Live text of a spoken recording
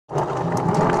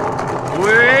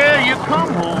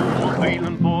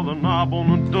knob on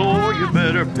the door. You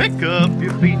better pick up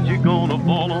your feet, you're gonna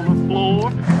fall on the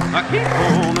floor. I keep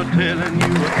on telling you,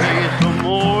 I'll tell you some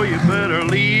more. You better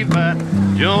leave that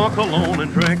junk alone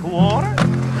and drink water.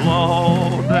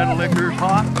 Lord, that liquor's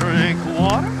hot, drink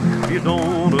water. You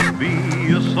don't wanna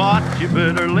be a sot, you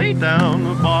better lay down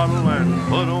the bottle and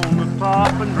put on the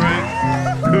top and drink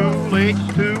cool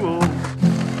H2O.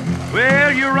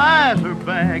 Well, your eyes are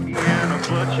baggy and a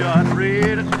bloodshot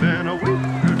red. It's been a week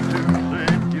or two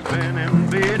since you've been in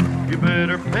bed. You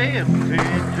better pay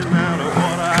attention now to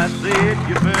what I said.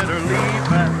 You better leave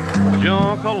that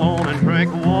junk alone and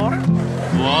drink water.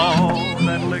 Lord,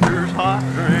 that liquor's hot,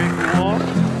 drink water.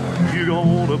 You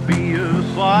don't want to be a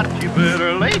sot, you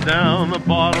better lay down the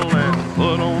bottle and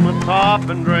put on the top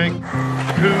and drink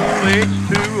cool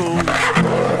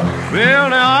H2O. Well,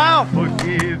 now I'll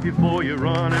forgive you for your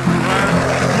running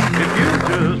around. If you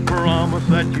just promise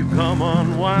that you come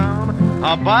unwound,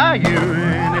 I'll buy you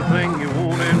anything you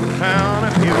want in town.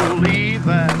 If you'll leave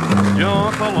that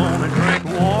junk alone and drink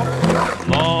water.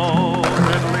 Lord,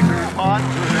 that liquor's hot,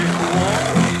 drink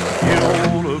water. You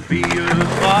don't want to be a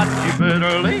sot, you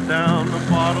better lay down the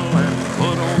bottle and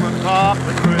put on the top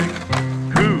and drink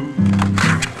cool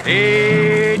H2O.